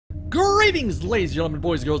Greetings, ladies and gentlemen,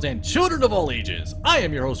 boys, girls, and children of all ages. I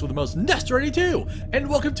am your host with the most nest ready too, and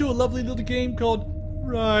welcome to a lovely little game called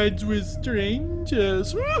Rides with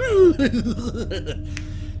Strangers.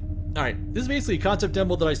 Alright, this is basically a concept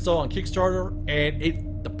demo that I saw on Kickstarter,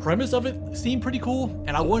 and the premise of it seemed pretty cool,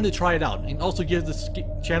 and I wanted to try it out, and also give this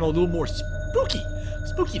channel a little more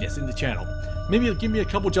spookiness in the channel. Maybe it'll give me a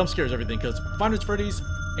couple jump scares and everything, because Five Nights at Freddy's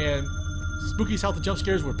and Spooky's House of Jump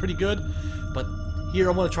Scares were pretty good, but here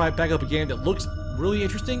I want to try back up a game that looks really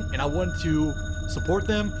interesting, and I want to support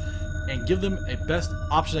them and give them a best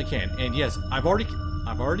option I can. And yes, I've already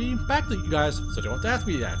backed you guys, so don't have to ask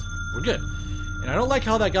me that. We're good. And I don't like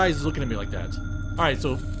how that guy is looking at me like that. Alright,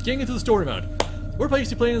 so getting into the story mode. We're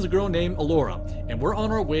basically playing as a girl named Alora, and we're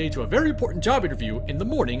on our way to a very important job interview in the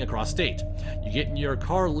morning across state. You get in your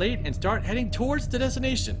car late and start heading towards the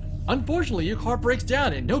destination. Unfortunately, your car breaks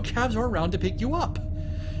down and no cabs are around to pick you up.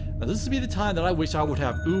 Now this would be the time that I wish I would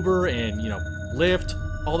have Uber and, Lyft,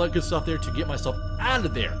 all that good stuff there to get myself out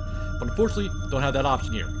of there. But unfortunately, don't have that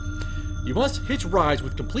option here. You must hitch rides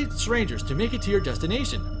with complete strangers to make it to your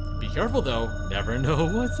destination. Be careful though, never know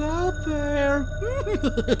what's out there.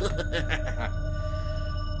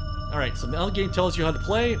 Alright, so now the game tells you how to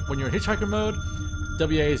play. When you're in hitchhiker mode,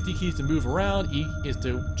 WASD keys to move around, E is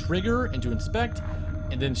to trigger and to inspect,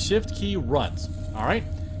 and then shift key runs. Alright,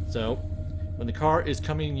 so when the car is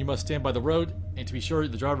coming, you must stand by the road, and to be sure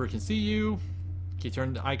the driver can see you, okay,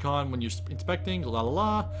 turn the icon when you're inspecting, la la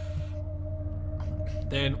la.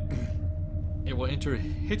 Then it will enter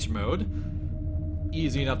hitch mode.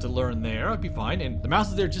 Easy enough to learn there, I'd be fine. And the mouse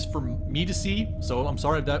is there just for me to see, so I'm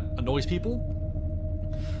sorry if that annoys people.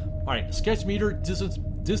 Alright, sketch meter,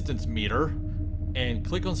 distance meter, and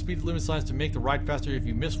click on speed limit signs to make the ride faster. If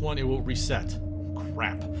you miss one, it will reset.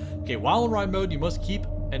 Crap. Okay, while in ride mode, you must keep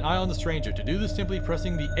an eye on the stranger. To do this, simply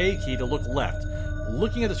pressing the A key to look left.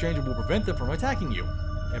 Looking at the stranger will prevent them from attacking you.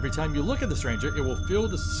 Every time you look at the stranger, it will fill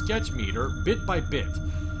the sketch meter bit by bit.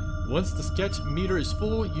 Once the sketch meter is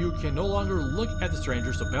full, you can no longer look at the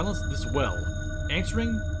stranger, so balance this well.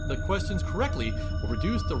 Answering the questions correctly will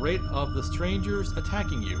reduce the rate of the strangers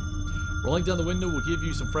attacking you. Rolling down the window will give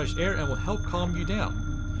you some fresh air and will help calm you down.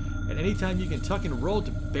 At any time, you can tuck and roll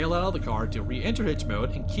to bail out of the car to re-enter hitch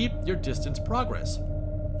mode and keep your distance progress.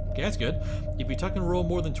 Okay, that's good. If you tuck and roll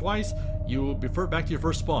more than twice, you will revert back to your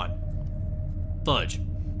first spawn. Fudge.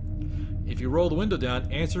 If you roll the window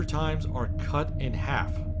down, answer times are cut in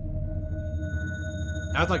half.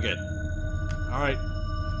 That's not good. Alright.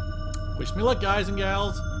 Wish me luck, guys and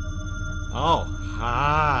gals. Oh,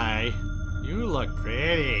 hi. You look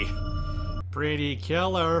pretty. Pretty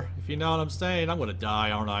killer, if you know what I'm saying. I'm gonna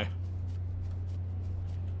die, aren't I?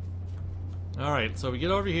 Alright, so we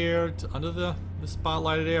get over here to under the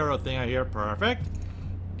spotlighted arrow thing out here. Perfect.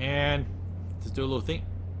 And just do a little thing.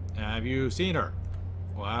 Have you seen her?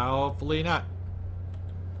 Well, hopefully not.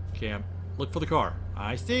 Okay, look for the car.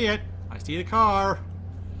 I see it. I see the car.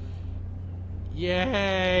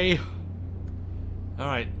 Yay!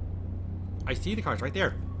 Alright. I see the car. It's right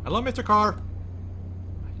there. Hello, Mr. Car. Are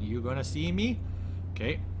you gonna see me?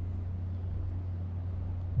 Okay.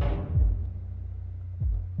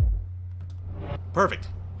 Perfect.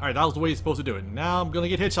 Alright, that was the way you're supposed to do it. Now I'm gonna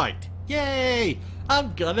get hitchhiked. Yay!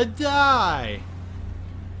 I'm gonna die!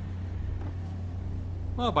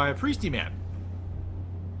 Oh, by a priesty man.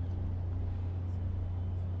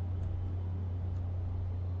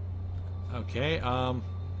 Okay,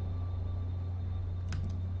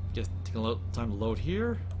 guess taking a little time to load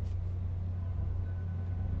here.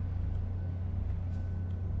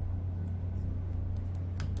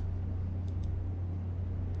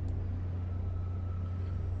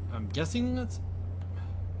 I'm guessing that's...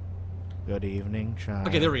 Good evening, child.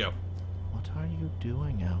 Okay, there we go. What are you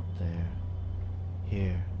doing out there?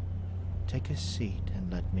 Here, take a seat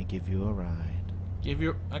and let me give you a ride. Give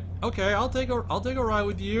you... okay, I'll take a ride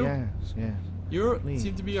with you. Yes, yes. You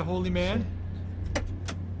seem to be a holy man.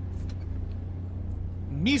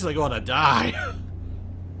 Me's like gonna die.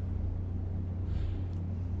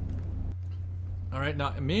 Alright,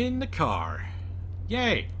 now I'm in the car.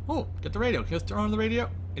 Yay! Oh, get the radio. Can you turn on the radio?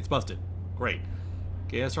 It's busted. Great.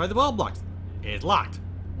 Okay, let's try the ball blocks. It's locked.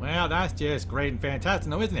 Well, that's just great and fantastic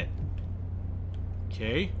now, isn't it?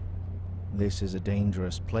 Okay. This is a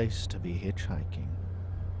dangerous place to be hitchhiking.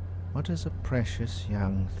 What is a precious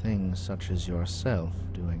young thing such as yourself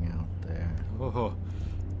doing out there? Oh,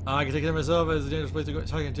 I can take care of myself as a dangerous place to go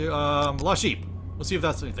hitchhiking to. Lost sheep. We'll see if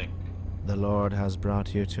that's anything. The Lord has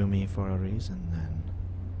brought you to me for a reason, then,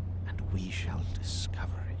 and we shall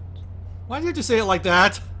discover it. Why did you just say it like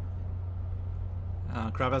that? Oh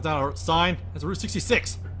crap, that's not a sign. That's a Route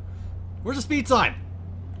 66. Where's the speed sign?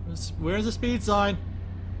 Where's the speed sign?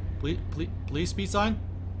 Please, speed sign.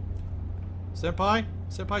 Senpai,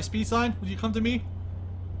 speed sign. Would you come to me?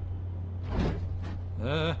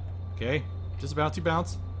 Okay. Just about to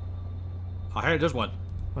bounce. Oh, hey, there's one.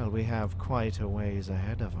 Well, we have quite a ways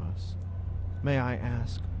ahead of us. May I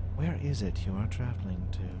ask, where is it you are traveling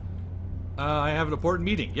to? I have an important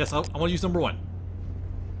meeting. Yes, I want to use number 1.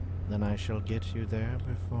 Then I shall get you there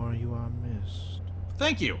before you are missed.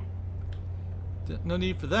 Thank you. No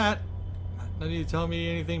need for that. No need to tell me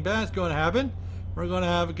anything bad's going to happen. We're going to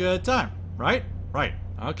have a good time, right? Right.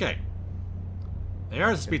 Okay.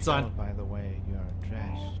 There's the speed sign. By the way you are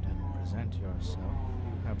dressed and present yourself,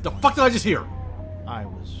 you have The fuck did I just hear? I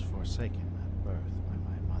was forsaken at birth by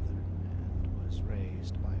my mother and was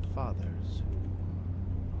raised by fathers who are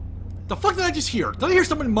no longer with The fuck did I just hear? Did I hear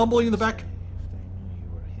someone mumbling in the back? Say if they knew you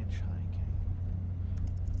were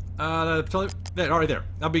hitchhiking. There, alright there.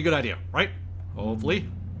 That'd be a good idea, right? Hopefully.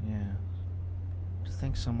 Yeah. To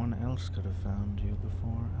think someone else could have found you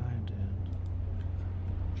before I did.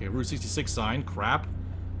 Okay, Route 66 sign. Crap.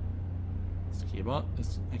 Let's keep on.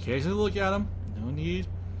 Let's occasionally look at them. No need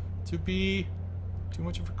to be too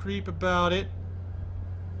much of a creep about it.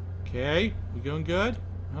 Okay, we going good?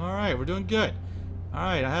 Alright, we're doing good.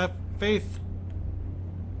 Alright, I have faith.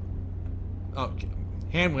 Oh, okay.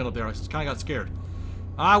 Hand went up there. I just kind of got scared.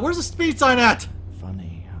 Where's the speed sign at?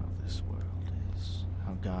 Funny how this world is.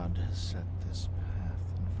 How God has set this path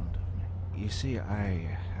in front of me. You see,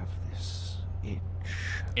 I have this itch.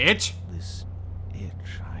 Itch? This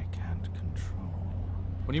itch I can't control.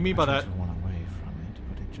 What do you mean by I try that? to run away from it,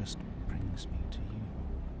 but it just brings me to you.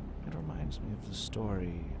 It reminds me of the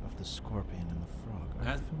story of the scorpion and the frog.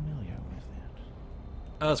 Are you familiar with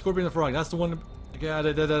it? Scorpion the Frog. That's the one.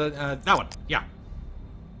 That one. Yeah.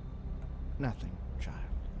 Nothing, child.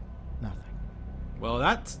 Nothing. Well,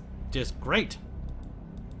 that's just great.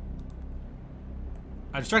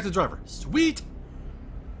 I distracted the driver. Sweet!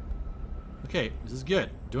 Okay, this is good.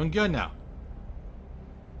 Doing good now.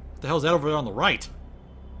 What the hell is that over there on the right? Is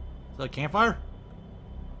that a campfire?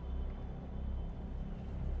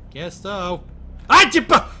 Guess so.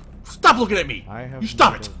 Stop looking at me! I have You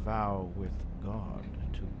stop made it! a vow with God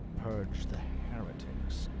to purge the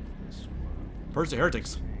heretics of this world. Purge the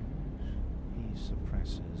heretics. He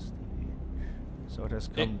suppresses the itch. So it has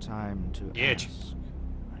come time to Itch. ask,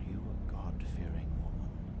 are you a God-fearing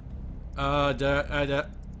woman?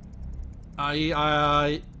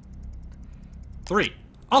 3.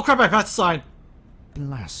 Oh crap, I passed the sign.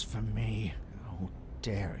 Blasphemy. How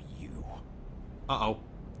dare you? Uh-oh.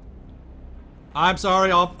 I'm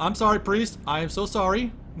sorry, I'm sorry, priest. I am so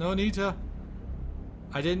sorry. No need to.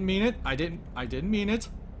 I didn't mean it. I didn't mean it.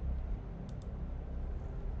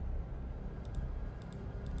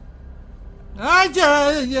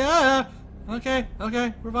 Yeah. Okay,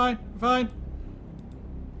 we're fine.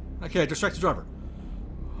 Okay, distract the driver.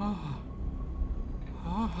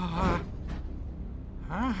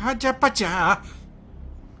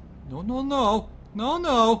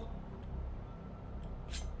 No.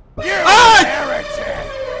 You're a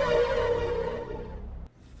heretic!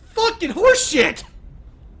 Fucking horseshit!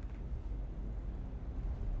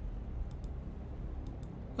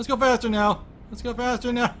 Let's go faster now.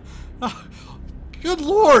 Oh, good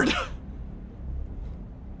lord!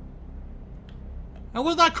 That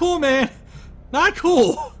was not cool, man. Not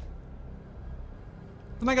cool.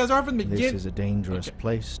 And that guy's offering me This is a dangerous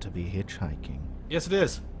place to be hitchhiking. Yes, it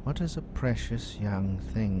is. What is a precious young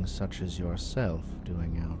thing such as yourself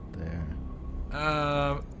doing out there?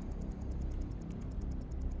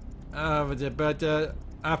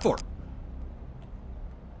 But 4.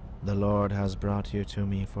 The Lord has brought you to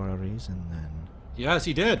me for a reason, then. Yes,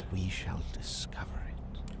 he did. We shall discover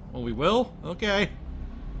it. Well, we will? Okay.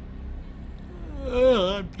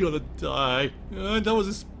 I'm gonna die. That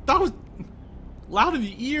was loud in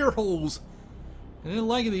the ear holes. I didn't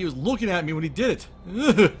like it that he was looking at me when he did it.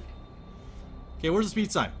 Ugh. Okay, where's the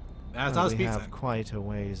speed sign? That's not a speed we sign. have quite a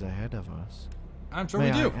ways ahead of us. I'm sure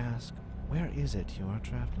May we do. I ask, where is it you are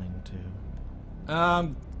traveling to?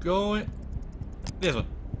 I'm going this one.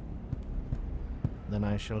 Then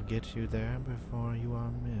I shall get you there before you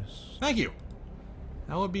are missed. Thank you.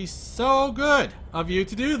 That would be so good of you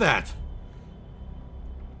to do that.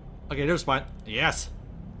 Okay, there's a spot. Yes.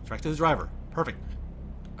 Track to the driver. Perfect.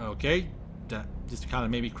 Okay. That just kind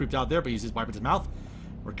of maybe creeped out there, but he's just wiping his mouth.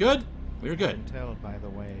 We're good. We're I good. can tell by the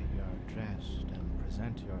way you are dressed and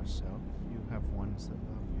present yourself, you have ones that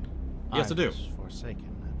love you. Yes, I do. was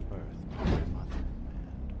forsaken at birth by my mother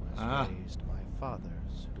and was raised by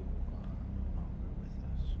fathers who are no longer with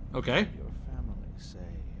us. Okay. Your family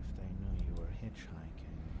say if they knew you were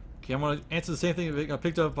hitchhiking. Okay, I'm gonna answer the same thing that got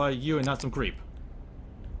picked up by you and not some creep.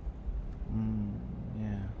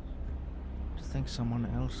 Yeah. I think someone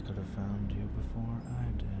else could have found you before I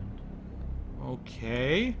did.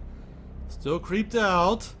 Okay. Still creeped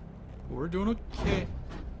out. We're doing okay.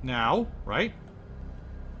 Now, right?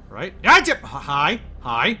 Right? Hi!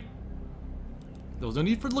 Hi! There's no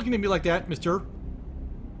need for looking at me like that, mister.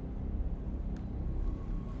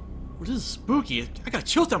 This is spooky. I got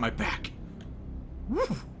chills down my back. Woo.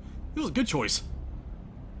 This was a good choice.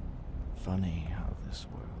 Funny how this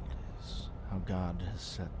world is. How God has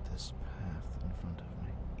set this path in front of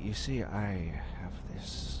me. You see, I have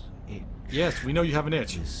this itch. Yes, we know you have an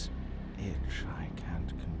itch. This itch I can't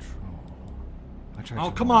control. I try Oh,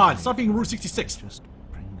 to come on. avoid Stop being Route it. 66. It just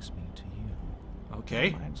brings me to you. Okay.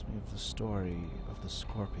 It reminds me of the story of the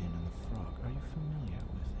scorpion and the frog. Are you familiar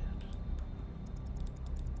with it?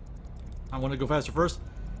 I want to go faster first.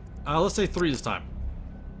 Let's say 3 this time.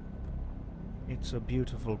 It's a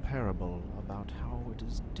beautiful parable about how it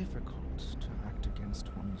is difficult to act against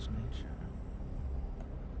one's nature.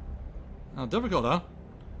 Oh, difficult, huh?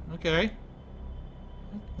 Okay.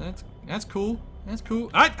 That's cool. That's cool.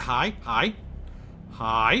 Hi.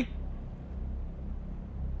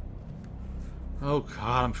 Oh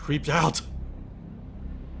God, I'm creeped out.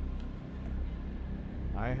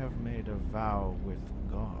 I have made a vow with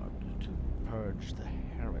God to purge the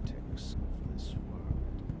heretics of this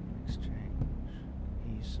world. In exchange,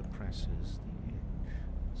 he suppresses the itch.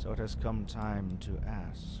 So it has come time to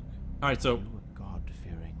ask. Alright, so... Are you a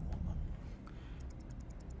God-fearing woman?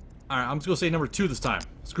 Alright, I'm just gonna say number 2 this time.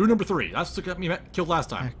 Screw number 3. That's what got me killed last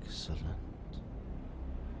time. Excellent.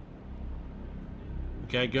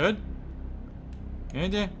 Okay, good.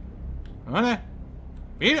 And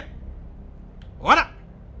beat it. What up?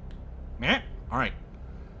 Man. Alright.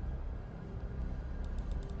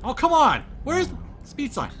 Oh, come on! Where's the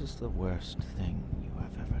speed sign? What is the worst thing you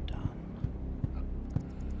have ever done?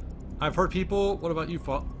 I've hurt people. What about you,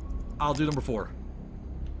 I'll do number 4.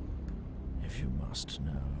 If you must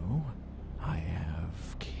know, I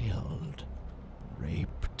have killed,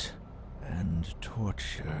 raped, and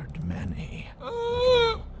tortured many.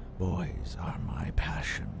 Little boys are my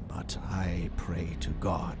passion, but I pray to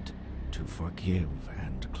God to forgive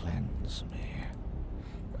and cleanse me.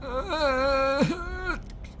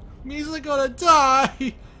 Me's gonna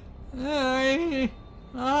die.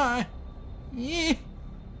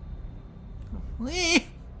 Lee.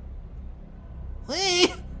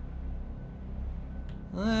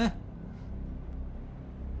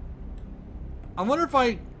 I wonder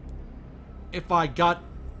if I got.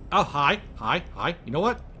 Oh, hi. You know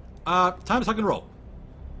what? Time to tuck and roll.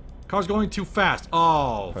 Car's going too fast.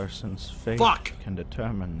 Oh. A person's faith fuck. can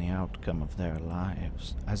determine the outcome of their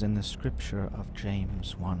lives, as in the scripture of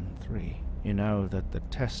James 1:3. You know that the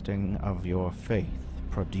testing of your faith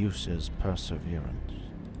produces perseverance.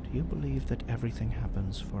 Do you believe that everything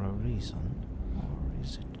happens for a reason, or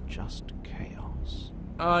is it just chaos?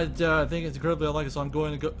 I think it's incredibly unlikely, so I'm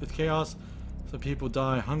going to go with chaos. Some people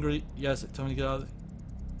die hungry. Yes, tell me to get out.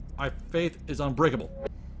 My faith is unbreakable.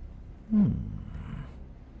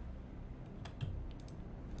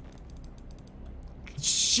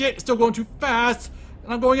 Shit, it's still going too fast,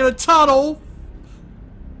 and I'm going in a tunnel.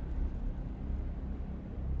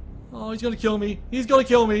 Oh, he's gonna kill me. He's gonna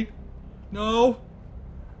kill me. No.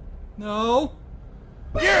 No.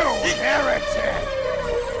 You heretic!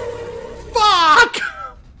 Fuck!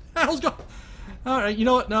 Hell's go. Alright, you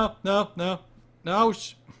know what? No.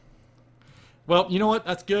 Well, you know what?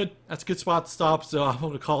 That's good. That's a good spot to stop, so I'm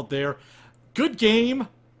gonna call it there. Good game,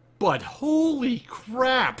 but holy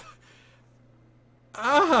crap.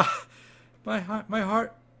 My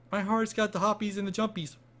heart's got the hoppies and the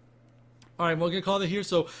jumpies. Alright, we're gonna call it here,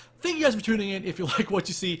 so thank you guys for tuning in. If you like what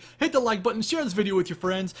you see, hit the like button, share this video with your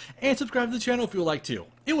friends, and subscribe to the channel if you would like to.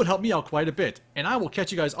 It would help me out quite a bit, and I will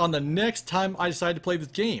catch you guys on the next time I decide to play this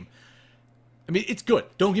game. I mean, it's good.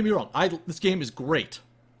 Don't get me wrong. This game is great.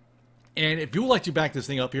 And if you would like to back this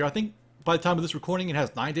thing up here, I think by the time of this recording it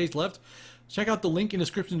has 9 days left. Check out the link in the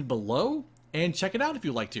description below, and check it out if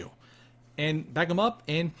you'd like to. And back them up,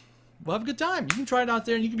 and we'll have a good time. You can try it out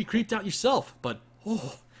there, and you can be creeped out yourself. But,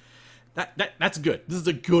 oh, that's good. This is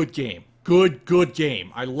a good game. Good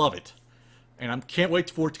game. I love it. And I can't wait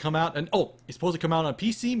for it to come out. And, oh, it's supposed to come out on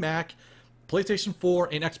PC, Mac, PlayStation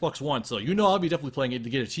 4, and Xbox One. So, you know I'll be definitely playing it to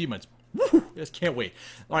get achievements. Woo! Just can't wait.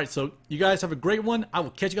 Alright, so you guys have a great one. I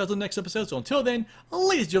will catch you guys on the next episode. So until then,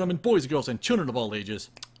 ladies and gentlemen, boys and girls, and children of all ages,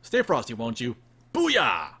 stay frosty, won't you?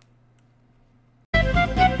 Booyah!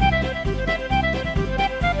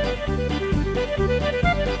 Thank you.